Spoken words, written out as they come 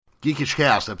Geekish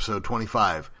Cast, episode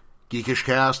 25. Geekish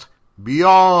Cast,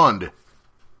 Beyond!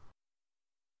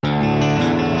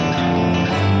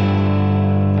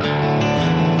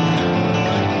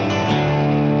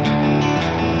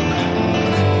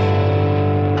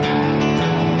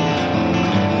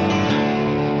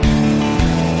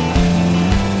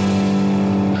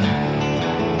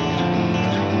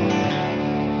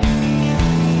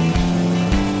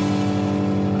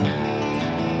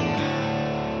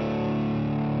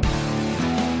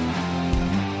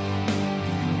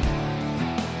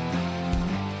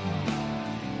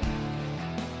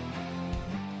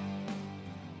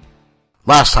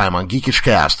 Last time on Geekish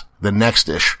Cast, the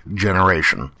Next-ish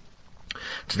Generation.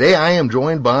 Today I am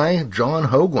joined by John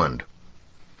Hoagland.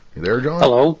 You there, John?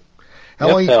 Hello.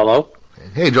 Hello.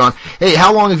 Hey, John. Hey,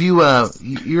 how long have you,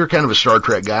 you're kind of a Star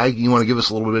Trek guy. You want to give us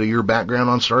a little bit of your background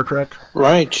on Star Trek?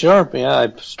 Right, sure. Yeah,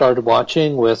 I started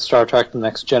watching with Star Trek The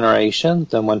Next Generation,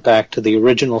 then went back to the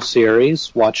original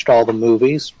series, watched all the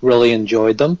movies, really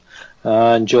enjoyed them.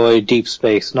 Enjoyed Deep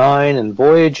Space Nine and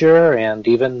Voyager, and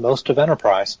even most of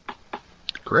Enterprise.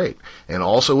 Great. And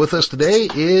also with us today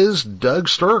is Doug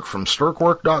Stirk from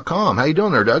StirkWork.com. How you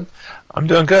doing there, Doug? I'm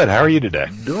doing good. How are you today?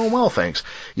 Doing well, thanks.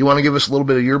 You want to give us a little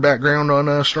bit of your background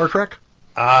on Star Trek?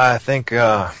 I think,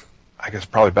 I guess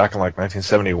probably back in like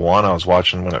 1971, I was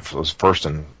watching when it was first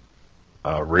in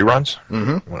reruns.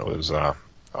 Mm-hmm. When it was,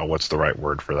 what's the right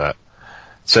word for that?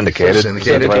 Syndicated.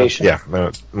 Syndication.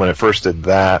 Yeah, when it first did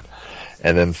that,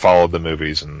 and then followed the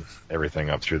movies and everything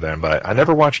up through then. But I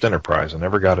never watched Enterprise. I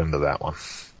never got into that one.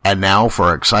 And now for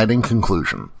our exciting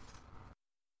conclusion.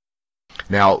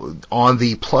 Now, on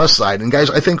the plus side, and guys,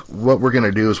 I think what we're going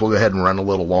to do is we'll go ahead and run a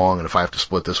little long, and if I have to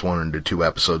split this one into 2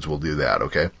 episodes, we'll do that,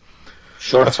 okay?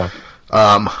 Sure. That's fine.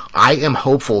 I am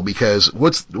hopeful because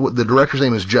the director's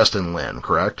name is Justin Lin,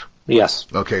 correct? Yes.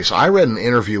 Okay, so I read an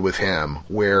interview with him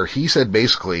where he said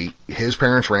basically his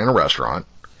parents ran a restaurant.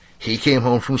 He came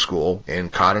home from school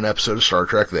and caught an episode of Star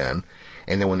Trek then,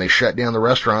 and then when they shut down the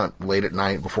restaurant late at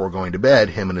night before going to bed,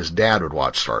 him and his dad would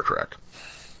watch Star Trek.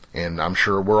 And I'm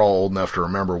sure we're all old enough to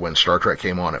remember when Star Trek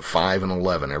came on at 5 and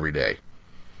 11 every day.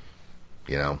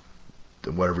 You know,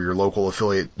 whatever your local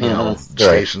affiliate,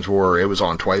 stations were, it was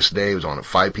on twice a day. It was on at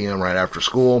 5 p.m. right after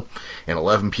school, and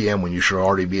 11 p.m. when you should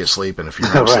already be asleep, and if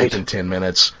you're not asleep in 10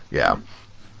 minutes, yeah.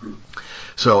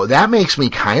 So that makes me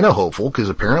kind of hopeful, because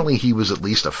apparently he was at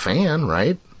least a fan,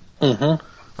 right? Mm-hmm.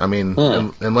 I mean,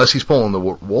 unless he's pulling the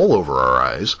wool over our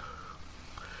eyes.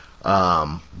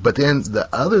 But then the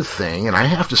other thing, and I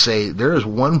have to say, there is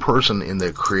one person in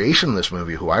the creation of this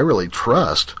movie who I really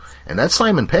trust, and that's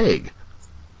Simon Pegg.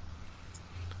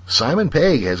 Simon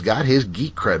Pegg has got his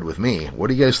geek cred with me. What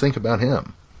do you guys think about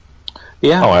him?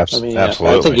 Yeah, absolutely.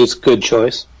 I think he's a good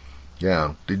choice.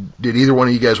 Yeah. Did either one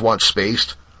of you guys watch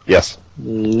Spaced? Yes.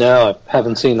 No, I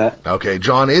haven't seen that. Okay,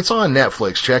 John, it's on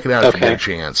Netflix. Check it out if you get a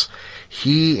chance.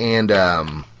 He and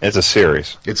it's a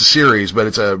series. It's a series, but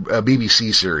it's a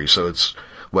BBC series, so it's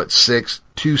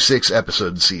two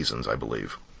 6-episode seasons, I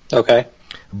believe. Okay.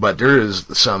 But there is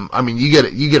some. I mean, you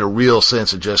get a real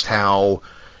sense of just how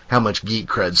much geek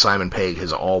cred Simon Pegg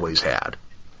has always had.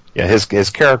 Yeah, his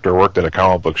character worked at a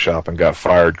comic book shop and got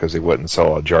fired because he wouldn't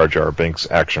sell a Jar Jar Binks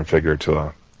action figure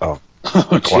to a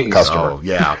customer. Oh,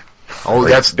 yeah. Oh,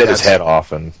 that's bit his head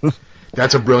off, and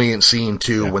that's a brilliant scene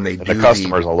too when they do the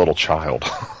customer's a little child.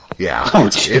 Yeah,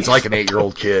 it's like an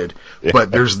 8-year-old kid. Yeah.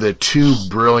 But there's the 2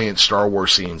 brilliant Star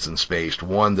Wars scenes in Spaced.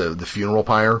 One, the funeral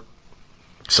pyre.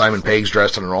 Simon Pegg's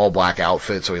dressed in an all-black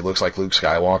outfit, so he looks like Luke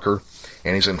Skywalker,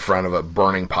 and he's in front of a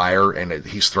burning pyre, and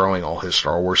he's throwing all his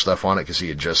Star Wars stuff on it because he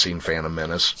had just seen Phantom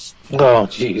Menace. Oh,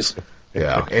 jeez.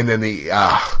 Yeah, and then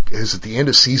is at the end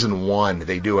of season 1,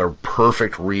 they do a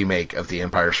perfect remake of the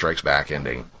Empire Strikes Back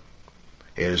ending.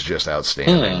 It is just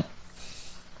outstanding.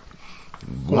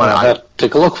 Well, I'll have to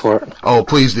take a look for it. Oh,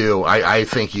 please do. I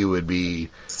think you would be.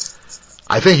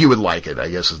 I think you would like it, I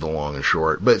guess is the long and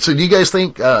short. But so do you guys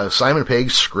think Simon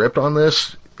Pegg's script on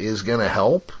this is going to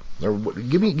help? Or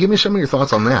give me some of your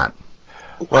thoughts on that.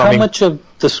 Well, How much of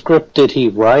the script did he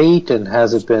write, and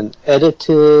has it been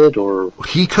edited, or?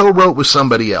 He co-wrote with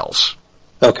somebody else.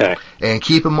 Okay. And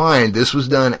keep in mind, this was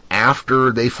done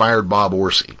after they fired Bob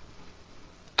Orsi.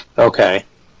 Okay.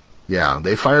 Yeah,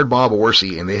 they fired Bob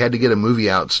Orsi, and they had to get a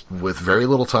movie out with very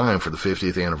little time for the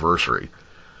 50th anniversary.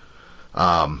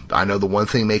 I know the one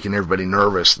thing making everybody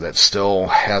nervous that still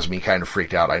has me kind of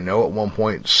freaked out. I know at one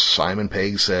point Simon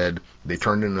Pegg said they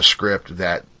turned in a script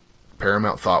that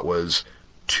Paramount thought was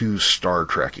too Star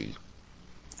Trek-y.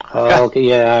 Oh, okay,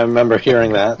 yeah, I remember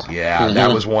hearing that. Yeah,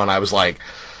 that was one I was like,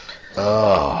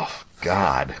 oh,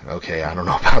 God, okay, I don't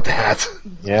know about that.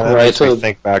 Yeah, that makes me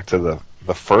think back to the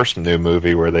the first new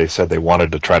movie where they said they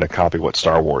wanted to try to copy what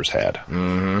Star Wars had.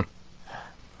 Mm-hmm.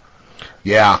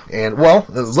 Yeah, and well,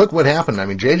 look what happened. I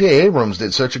mean, J.J. Abrams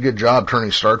did such a good job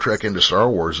turning Star Trek into Star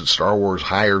Wars that Star Wars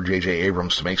hired J.J.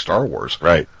 Abrams to make Star Wars.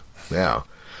 Right. Yeah.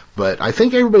 But I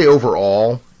think everybody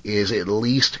overall is at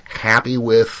least happy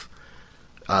with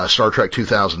Star Trek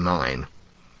 2009.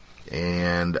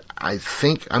 And I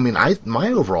think,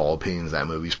 my overall opinion of that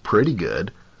movie's pretty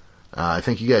good. I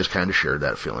think you guys kind of shared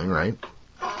that feeling, right?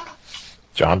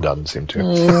 John doesn't seem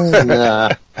to. Nah.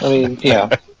 I mean,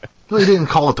 yeah. Well, he didn't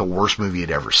call it the worst movie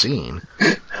he'd ever seen.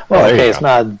 Well, okay, it's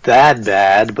not that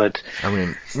bad, but... I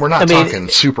mean, we're not talking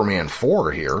Superman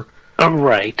 4 here.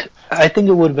 Right. I think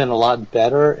it would have been a lot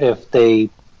better if they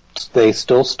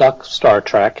still stuck Star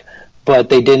Trek, but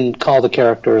they didn't call the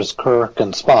characters Kirk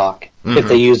and Spock if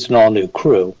they used an all-new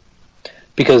crew.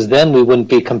 Because then we wouldn't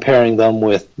be comparing them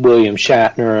with William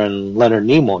Shatner and Leonard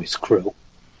Nimoy's crew.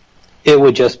 It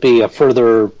would just be a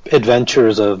further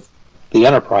adventures of the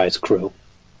Enterprise crew.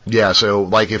 Yeah, so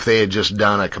like if they had just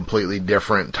done a completely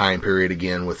different time period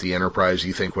again with the Enterprise,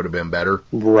 you think would have been better?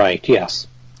 Right, yes.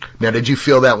 Now, did you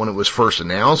feel that when it was first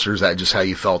announced, or is that just how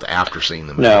you felt after seeing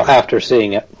the movie? No, after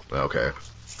seeing it. Okay.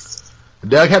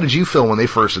 Doug, how did you feel when they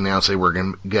first announced they were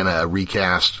going to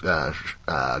recast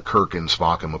Kirk and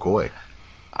Spock and McCoy?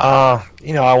 I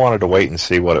wanted to wait and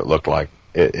see what it looked like.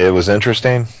 It was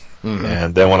interesting,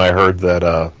 and then when I heard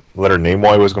that Leonard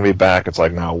Nimoy was going to be back, it's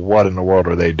like, now what in the world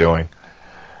are they doing?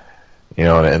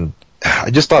 And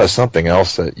I just thought of something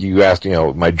else that you asked,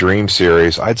 my dream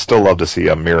series. I'd still love to see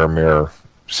a Mirror Mirror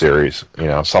series,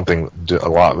 something a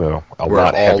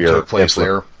lot heavier. Took place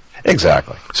there.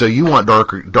 Exactly. So you want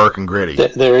dark and gritty.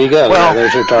 There you go. Well,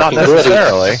 there's your dark not and gritty.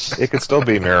 necessarily. It could still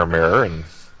be Mirror Mirror, and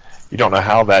you don't know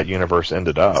how that universe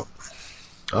ended up.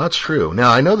 Oh, that's true.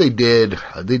 Now, I know they did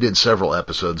several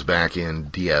episodes back in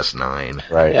DS9.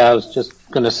 Right. Yeah, I was just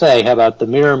going to say, how about the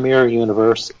Mirror Mirror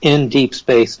universe in Deep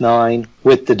Space Nine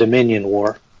with the Dominion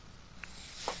War?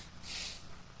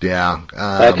 Yeah.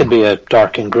 That could be a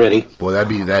dark and gritty. Boy,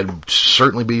 that'd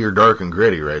certainly be your dark and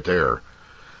gritty right there.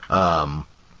 I'm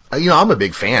a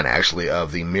big fan, actually,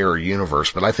 of the Mirror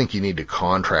universe, but I think you need to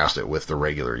contrast it with the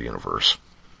regular universe.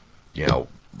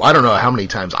 I don't know how many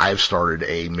times I've started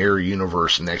a Mirror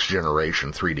Universe Next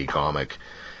Generation 3D comic.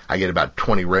 I get about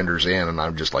 20 renders in, and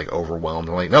I'm just, overwhelmed.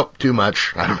 I'm like, nope, too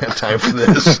much. I don't have time for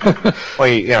this.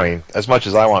 Well, as much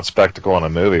as I want spectacle in a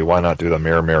movie, why not do the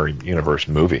Mirror Mirror Universe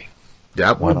movie?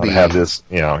 That why would not be... have this,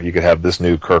 you could have this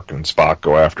new Kirk and Spock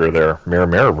go after their Mirror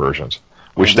Mirror versions,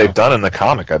 which they've done in the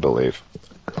comic, I believe.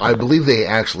 I believe they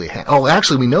actually have. Oh,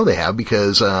 actually, we know they have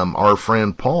because our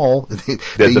friend Paul did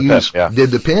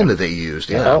the pen that they used.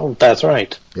 Yeah, oh, that's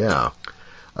right. Yeah.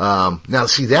 Now,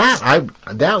 see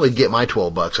that would get my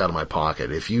 $12 out of my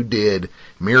pocket if you did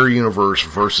Mirror Universe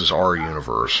versus our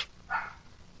universe.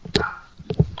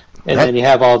 And then you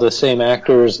have all the same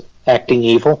actors acting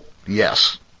evil.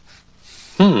 Yes.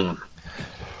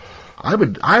 I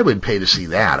would pay to see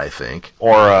that, I think.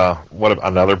 Or what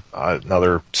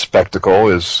another spectacle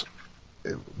is,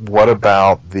 what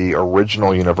about the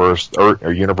original universe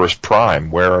or Universe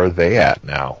Prime? Where are they at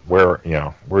now?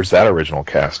 Where's that original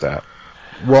cast at?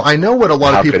 Well, I know what a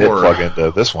lot of people are plug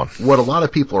into this one. What a lot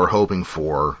of people are hoping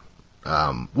for.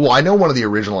 I know one of the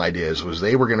original ideas was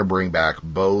they were going to bring back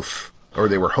both, or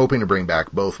they were hoping to bring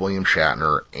back both William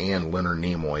Shatner and Leonard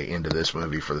Nimoy into this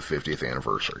movie for the 50th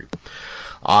anniversary.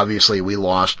 Obviously, we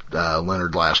lost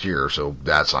Leonard last year, so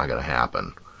that's not going to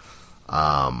happen.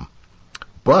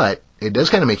 But it does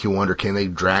kind of make you wonder, can they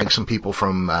drag some people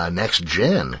from Next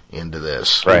Gen into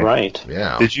this? Right.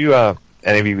 Yeah. Did you,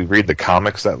 any of you read the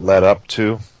comics that led up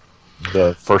to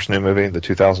the first new movie, the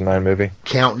 2009 movie?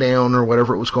 Countdown or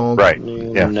whatever it was called? Right.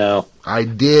 Yeah. No. I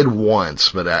did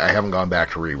once, but I haven't gone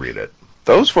back to reread it.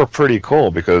 Those were pretty cool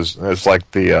because it's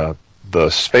like the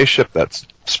spaceship that's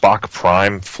Spock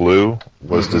Prime flew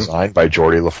was designed by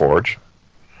Geordi LaForge.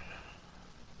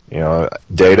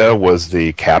 Data was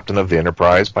the captain of the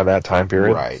Enterprise by that time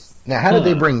period. Right. Now, how did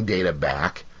they bring Data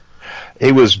back?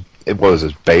 It was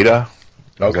Beta.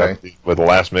 Okay. With the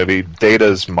last movie,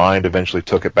 Data's mind eventually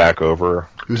took it back over.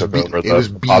 It was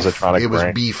positronic brain. It was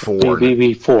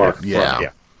B4. B4.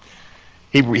 Yeah.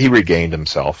 He regained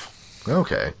himself.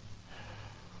 Okay.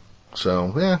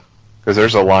 So, yeah. Because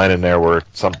there's a line in there where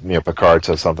Picard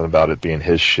says something about it being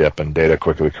his ship, and Data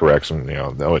quickly corrects him.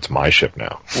 No, it's my ship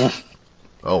now.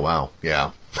 Oh wow,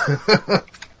 yeah.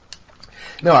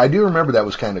 No, I do remember that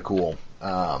was kind of cool.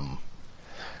 The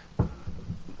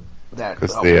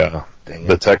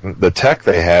tech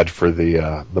they had for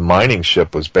the mining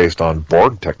ship was based on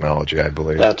Borg technology, I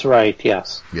believe. That's right.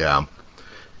 Yes. Yeah.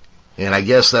 And I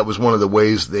guess that was one of the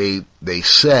ways they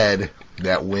said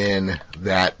that when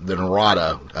the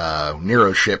Narada,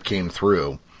 Nero's ship came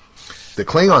through, the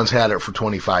Klingons had it for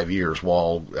 25 years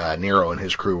while Nero and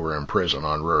his crew were in prison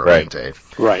on Ruramente.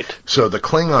 Right. So the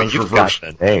Klingons you've reversed...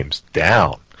 got the names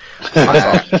down.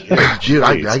 Dude,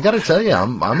 I got to tell you,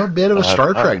 I'm a bit of a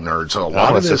Star Trek nerd, so a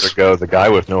lot of this... the guy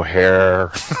with no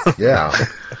hair. Yeah.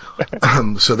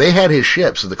 So they had his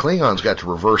ship, so the Klingons got to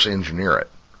reverse engineer it.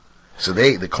 So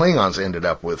the Klingons ended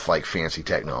up with like fancy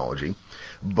technology,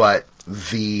 but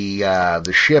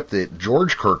the ship that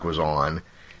George Kirk was on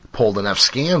pulled enough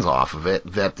scans off of it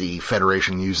that the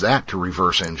Federation used that to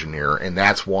reverse engineer, and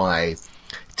that's why,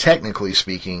 technically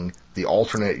speaking, the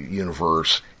alternate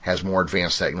universe has more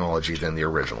advanced technology than the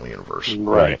original universe.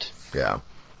 Right. Yeah.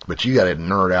 But you got to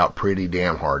nerd out pretty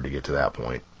damn hard to get to that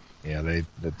point. Yeah, they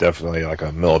definitely like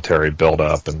a military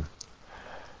build-up and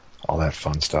all that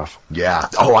fun stuff. Yeah.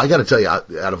 Oh, I got to tell you,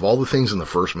 out of all the things in the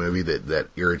first movie that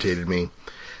irritated me,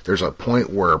 there's a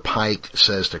point where Pike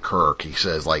says to Kirk, he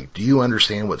says, like, do you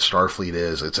understand what Starfleet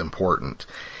is? It's important.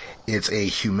 It's a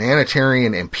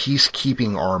humanitarian and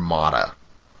peacekeeping armada.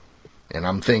 And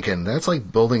I'm thinking, that's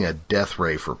like building a death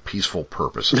ray for peaceful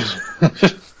purposes.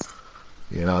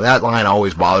 You know, that line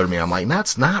always bothered me. I'm like,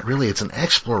 that's not really, it's an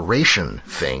exploration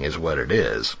thing is what it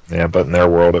is. Yeah, but in their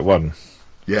world it wasn't.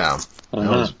 Yeah. That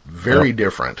was very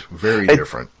different. Very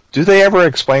different. Do they ever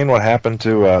explain what happened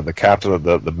to the captain of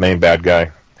the main bad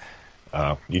guy?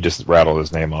 You just rattled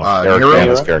his name off.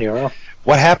 Nero.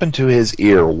 What happened to his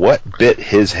ear? What bit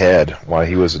his head while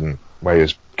he was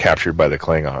captured by the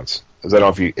Klingons? Because I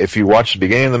don't know if you watch the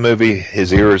beginning of the movie,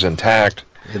 his ear is intact.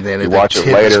 And then you watch it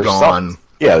later, gone.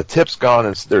 Yeah, the tip's gone,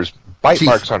 and there's bite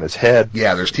marks on his head.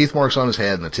 Yeah, there's teeth marks on his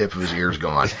head, and the tip of his ear's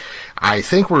gone. I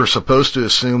think we're supposed to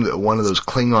assume that one of those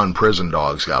Klingon prison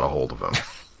dogs got a hold of him.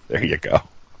 There you go.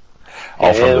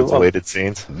 All from the deleted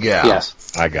scenes? Yeah.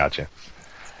 Yes. I got you.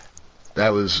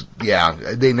 That was, yeah,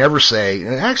 they never say,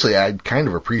 and actually I kind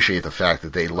of appreciate the fact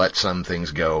that they let some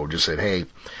things go, just said, hey,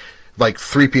 like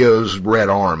 3PO's red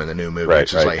arm in the new movie, right,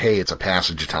 it's just like, hey, it's a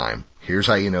passage of time. Here's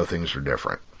how you know things are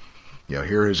different. You know,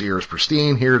 here his ear is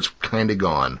pristine, here it's kind of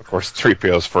gone. Of course,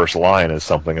 3PO's first line is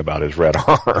something about his red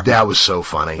arm. That was so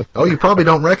funny. Oh, you probably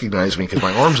don't recognize me because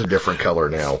my arm's a different color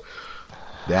now.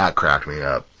 That cracked me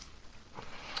up.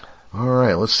 All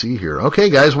right, let's see here. Okay,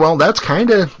 guys, well, that's kind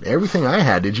of everything I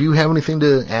had. Did you have anything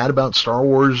to add about Star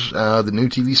Wars, the new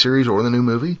TV series, or the new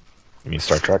movie? You mean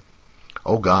Star Trek?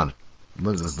 Oh, God.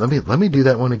 Let me do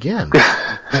that one again.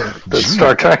 The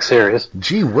Star Trek series.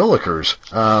 Gee willikers.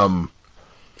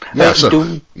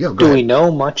 Do we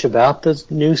know much about this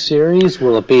new series?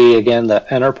 Will it be, again,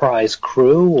 the Enterprise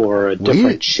crew or a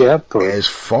different ship? Or? As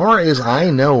far as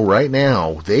I know right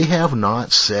now, they have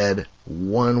not said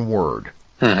one word.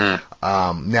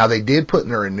 Mm-hmm. Now, they did put in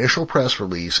their initial press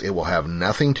release, it will have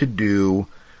nothing to do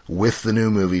with the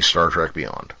new movie Star Trek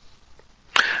Beyond.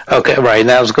 Okay, right. And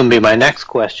that was going to be my next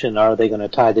question. Are they going to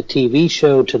tie the TV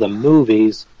show to the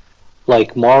movies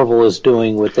like Marvel is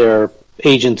doing with their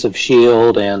Agents of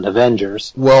S.H.I.E.L.D. and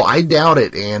Avengers? Well, I doubt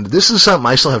it, and this is something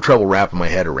I still have trouble wrapping my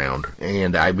head around,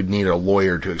 and I would need a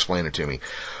lawyer to explain it to me.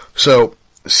 So,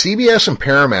 CBS and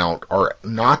Paramount are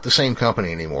not the same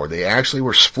company anymore. They actually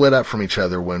were split up from each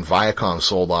other when Viacom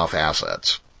sold off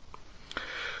assets.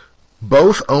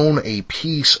 Both own a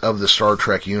piece of the Star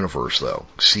Trek universe, though.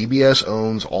 CBS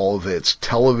owns all of its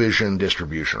television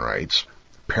distribution rights.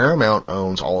 Paramount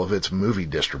owns all of its movie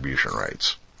distribution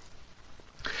rights.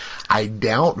 I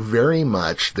doubt very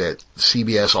much that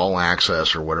CBS All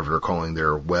Access, or whatever they're calling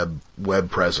their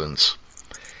web presence,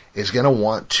 is going to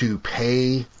want to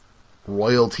pay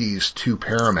royalties to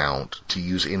Paramount to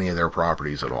use any of their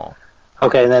properties at all.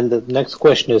 Okay, and then the next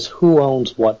question is, who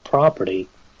owns what property?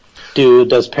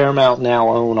 Does Paramount now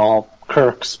own all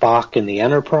Kirk, Spock, and the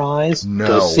Enterprise? No.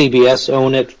 Does CBS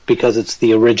own it because it's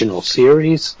the original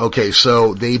series? Okay,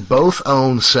 so they both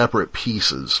own separate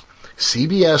pieces.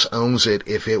 CBS owns it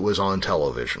if it was on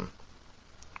television.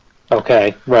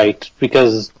 Okay, right.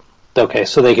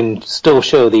 So they can still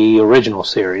show the original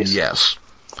series. Yes.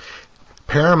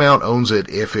 Paramount owns it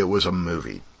if it was a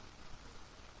movie.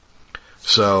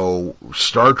 So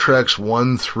Star Trek's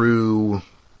 1 through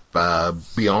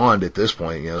Beyond at this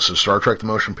point, so Star Trek the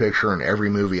Motion Picture and every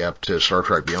movie up to Star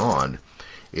Trek Beyond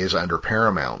is under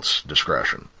Paramount's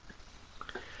discretion.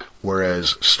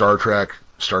 Whereas Star Trek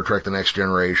the Next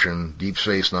Generation, Deep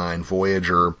Space Nine,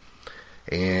 Voyager,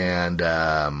 and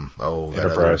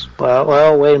Enterprise.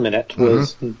 Well, wait a minute.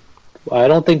 I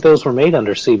don't think those were made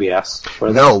under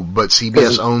CBS. No, but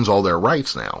CBS owns all their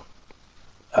rights now.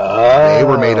 Oh, they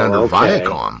were made under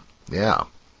Viacom. Yeah.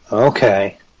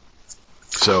 Okay.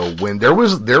 So when there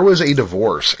was a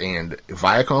divorce and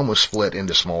Viacom was split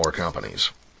into smaller companies,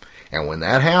 and when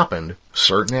that happened,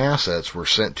 certain assets were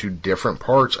sent to different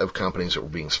parts of companies that were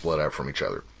being split up from each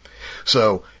other.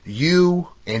 So you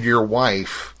and your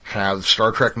wife have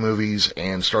Star Trek movies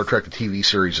and Star Trek the TV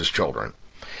series as children.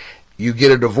 You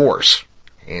get a divorce,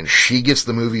 and she gets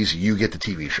the movies, you get the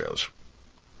TV shows.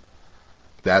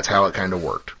 That's how it kind of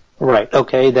worked. Right.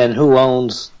 Okay. Then who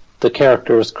owns the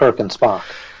characters Kirk and Spock?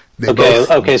 Both,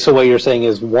 okay. So what you're saying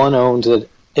is one owns it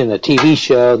in a TV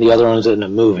show, the other owns it in a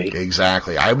movie.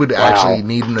 Exactly. I would actually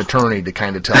need an attorney to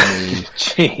kind of tell me.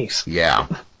 Jeez. Yeah.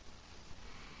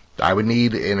 I would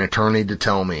need an attorney to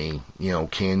tell me,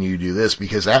 can you do this?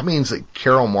 Because that means that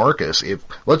Carol Marcus,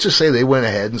 let's just say they went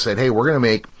ahead and said, hey, we're going to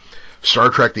make Star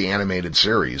Trek the Animated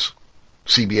Series.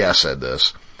 CBS said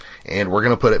this. And we're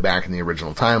going to put it back in the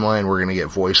original timeline. We're going to get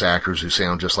voice actors who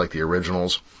sound just like the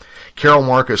originals. Carol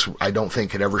Marcus, I don't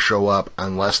think, could ever show up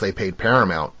unless they paid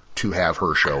Paramount to have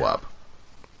her show up.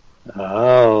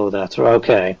 Oh, that's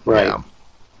okay. Right.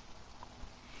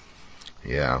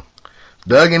 Yeah.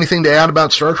 Doug, anything to add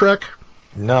about Star Trek?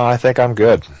 No, I think I'm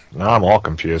good. No, I'm all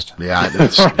confused. Yeah.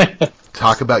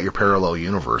 Talk about your parallel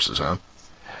universes, huh?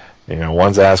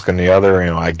 One's asking the other,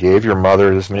 I gave your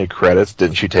mother this many credits.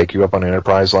 Didn't she take you up on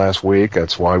Enterprise last week?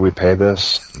 That's why we pay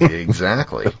this.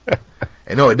 Exactly.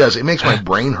 And no, it does. It makes my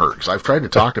brain hurt because I've tried to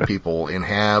talk to people and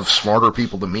have smarter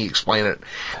people than me explain it.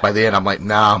 By the end, I'm like,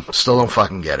 nah, still don't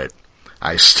fucking get it.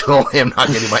 I still am not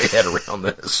getting my head around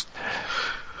this.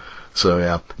 So,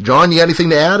 yeah. John, you got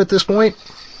anything to add at this point?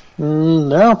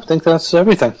 No, I think that's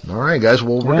everything. All right, guys.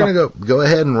 Well, we're going to go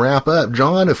ahead and wrap up.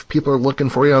 John, if people are looking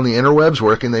for you on the interwebs,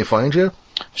 where can they find you?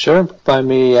 Sure. Find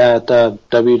me at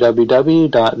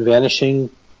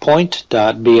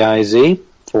www.vanishingpoint.biz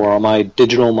for all my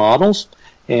digital models.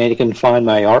 And you can find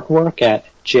my artwork at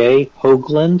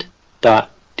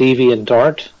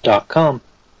jhoagland.deviantart.com.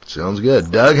 Sounds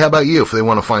good. Doug, how about you if they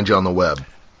want to find you on the web?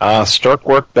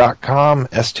 Sturkwork.com,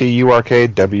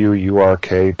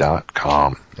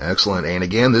 STURKWURK.com. Excellent. And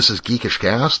again, this is Geekish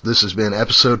Cast. This has been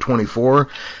episode 24.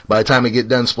 By the time we get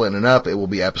done splitting it up, it will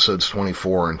be episodes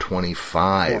 24 and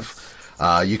 25.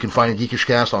 Yeah. You can find Geekish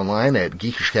Cast online at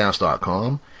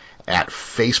geekishcast.com, at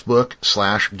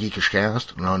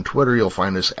Facebook/GeekishCast, and on Twitter you'll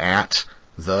find us at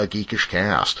The Geekish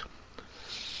Cast.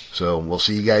 So we'll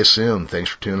see you guys soon. Thanks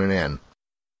for tuning in.